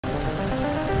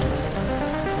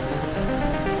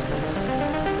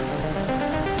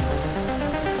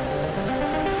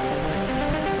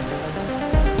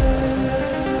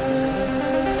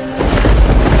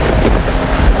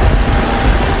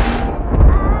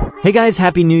Hey guys,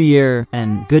 Happy New Year,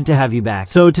 and good to have you back.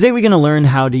 So today we're going to learn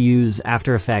how to use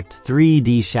After Effects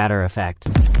 3D Shatter Effect.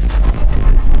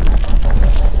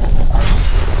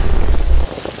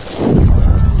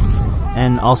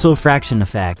 And also Fraction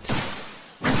Effect.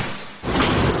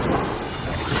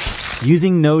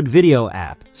 Using Nodevideo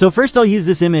app. So first I'll use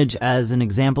this image as an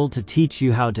example to teach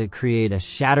you how to create a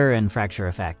shatter and fracture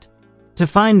effect. To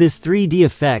find this 3D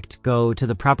effect, go to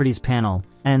the Properties panel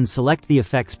and select the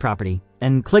Effects property,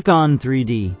 and click on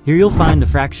 3D. Here you'll find the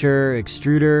fracture,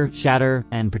 extruder, shatter,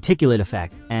 and particulate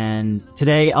effect. And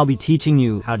today I'll be teaching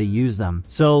you how to use them.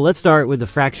 So let's start with the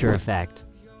fracture effect.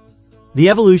 The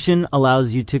evolution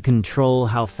allows you to control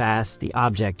how fast the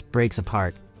object breaks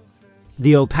apart.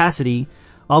 The opacity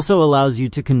also allows you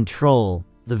to control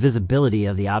the visibility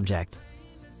of the object.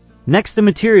 Next, the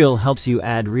material helps you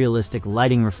add realistic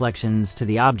lighting reflections to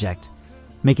the object,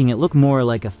 making it look more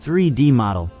like a 3D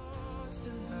model.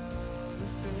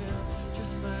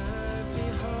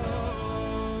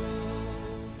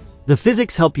 The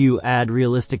physics help you add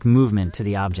realistic movement to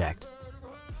the object.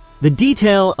 The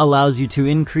detail allows you to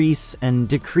increase and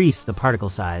decrease the particle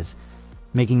size,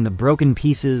 making the broken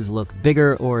pieces look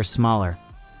bigger or smaller.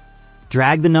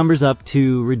 Drag the numbers up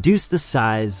to reduce the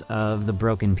size of the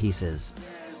broken pieces.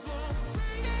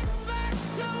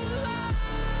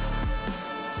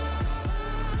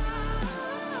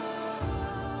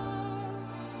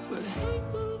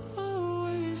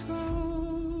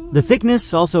 The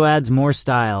thickness also adds more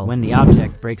style when the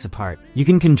object breaks apart. You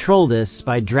can control this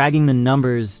by dragging the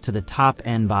numbers to the top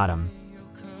and bottom.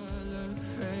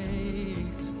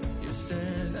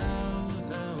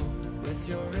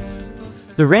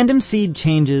 The random seed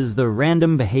changes the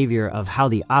random behavior of how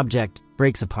the object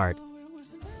breaks apart.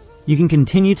 You can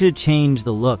continue to change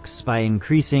the looks by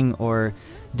increasing or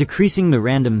decreasing the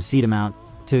random seed amount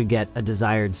to get a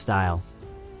desired style.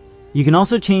 You can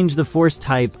also change the force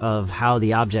type of how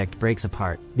the object breaks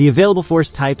apart. The available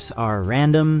force types are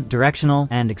random, directional,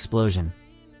 and explosion.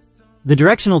 The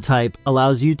directional type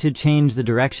allows you to change the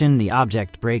direction the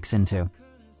object breaks into.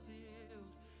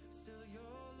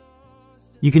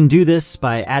 You can do this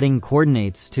by adding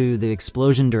coordinates to the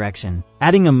explosion direction.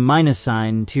 Adding a minus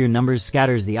sign to your numbers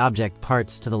scatters the object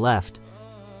parts to the left.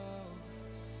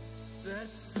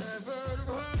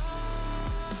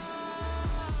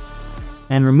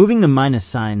 And removing the minus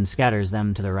sign scatters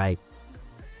them to the right.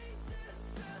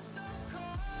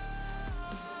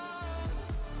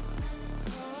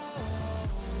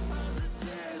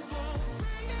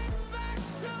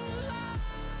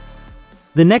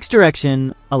 The next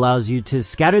direction allows you to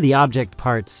scatter the object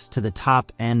parts to the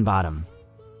top and bottom.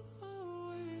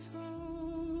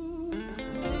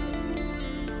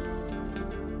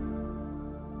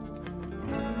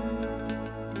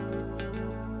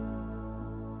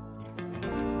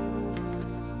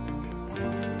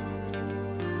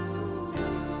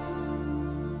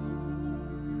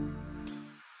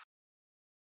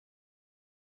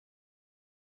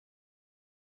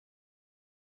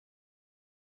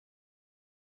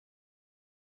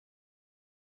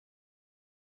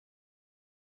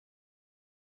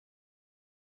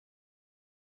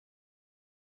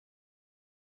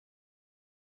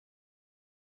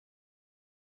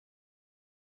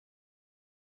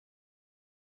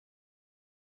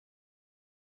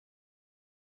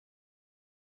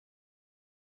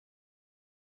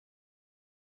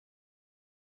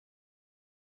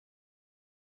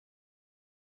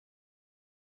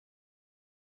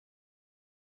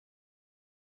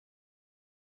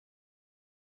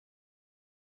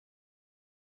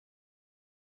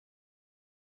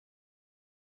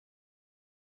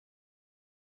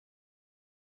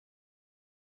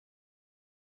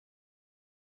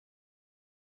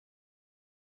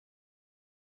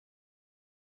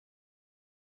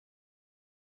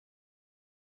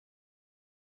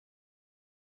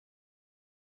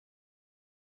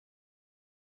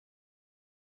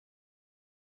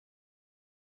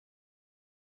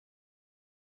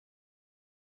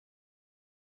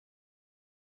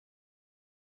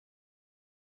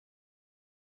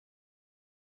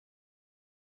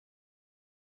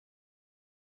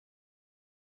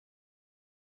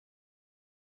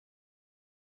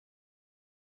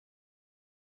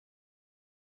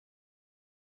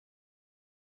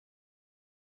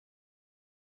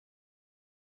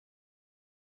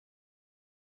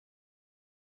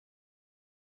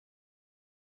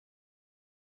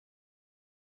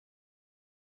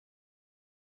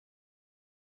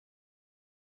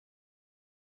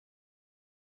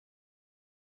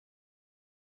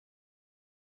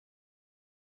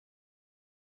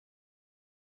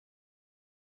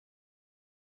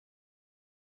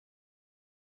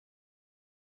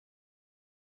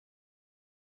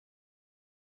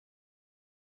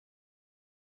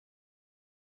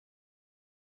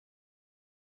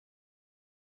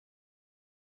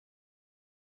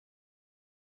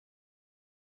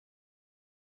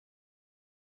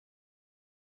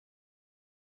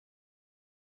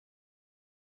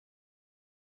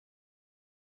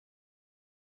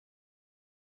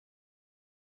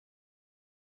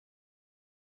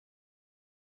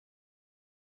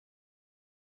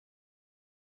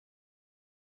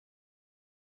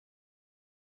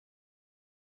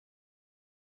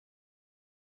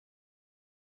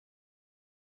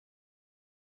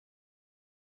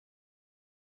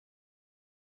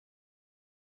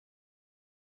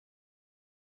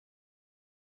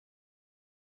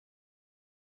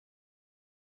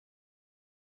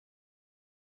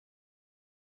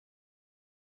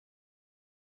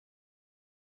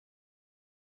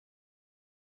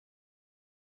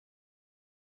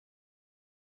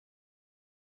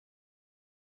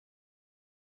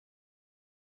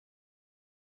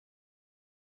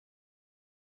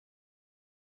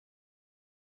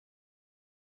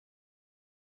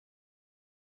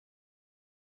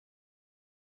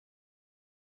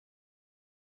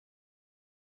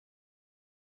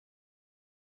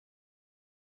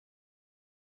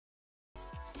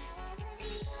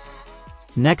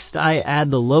 Next, I add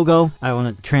the logo I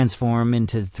want to transform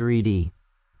into 3D.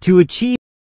 To achieve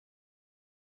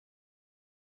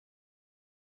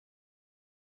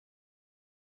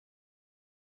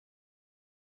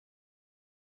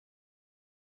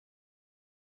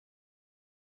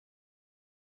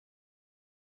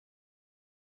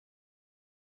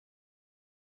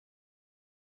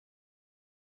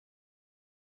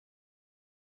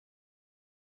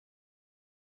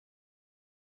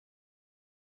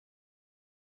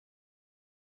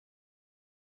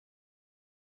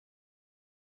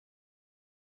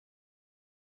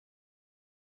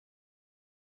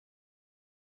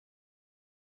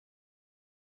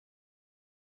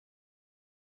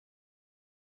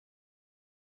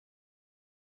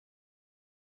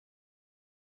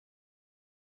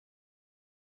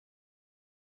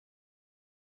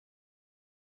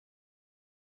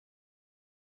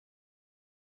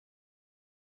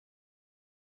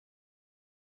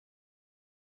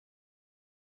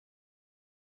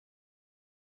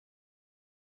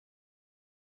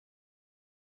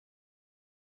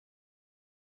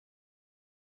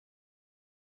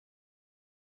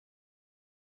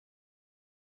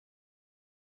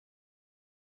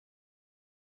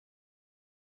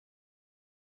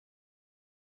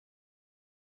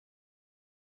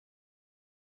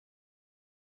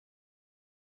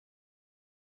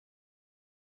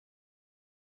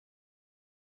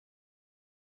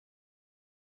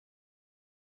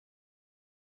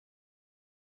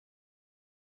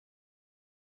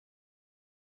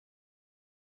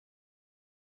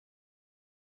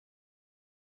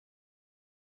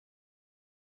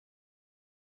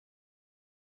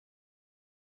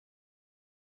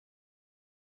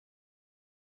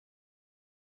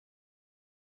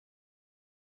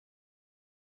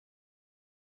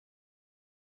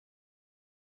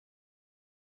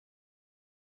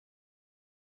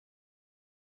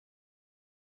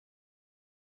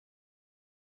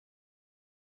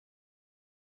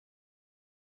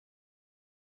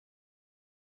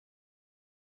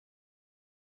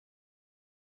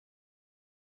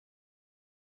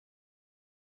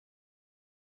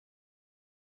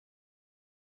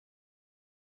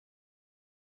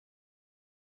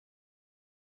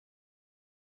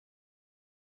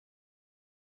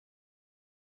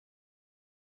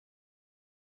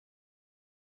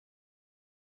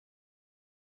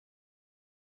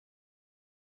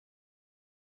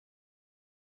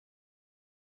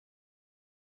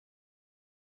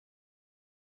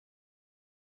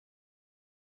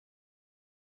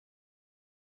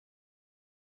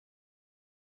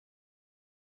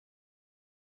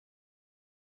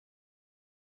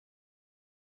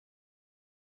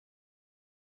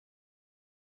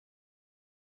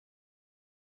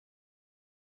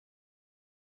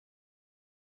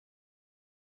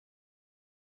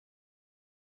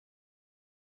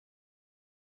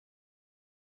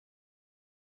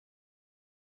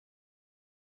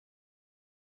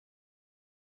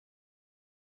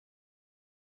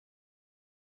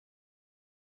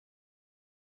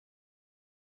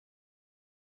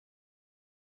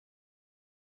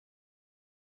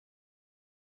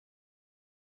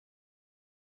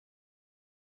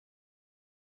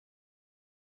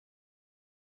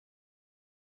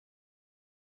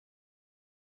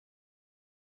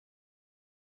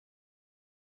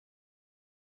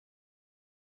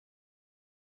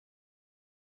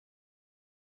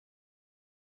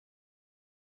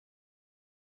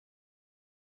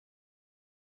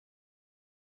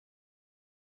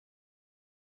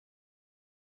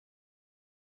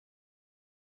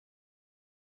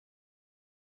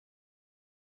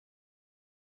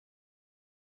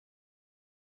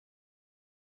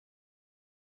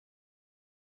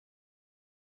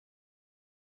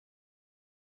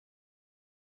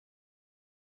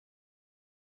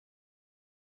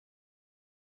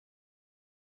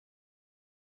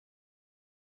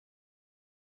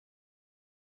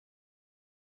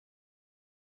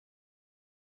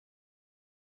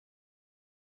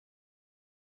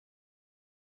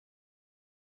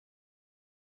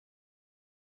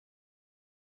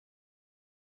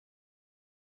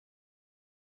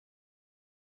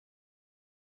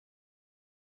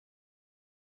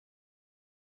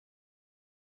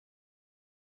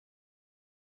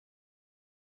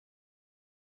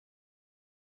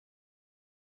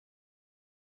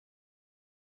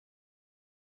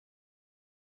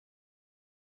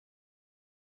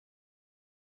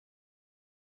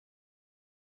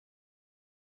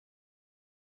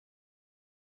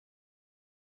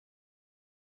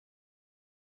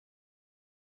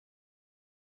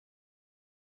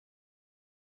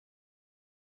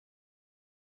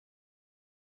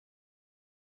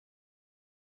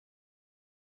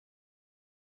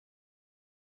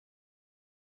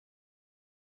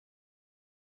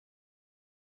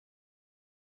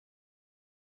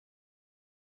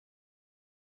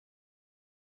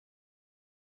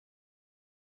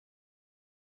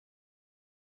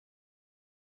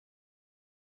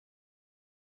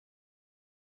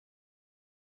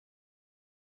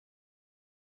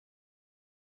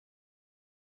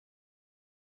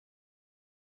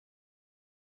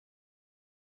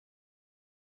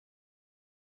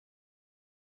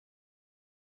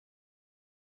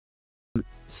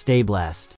Stay blessed.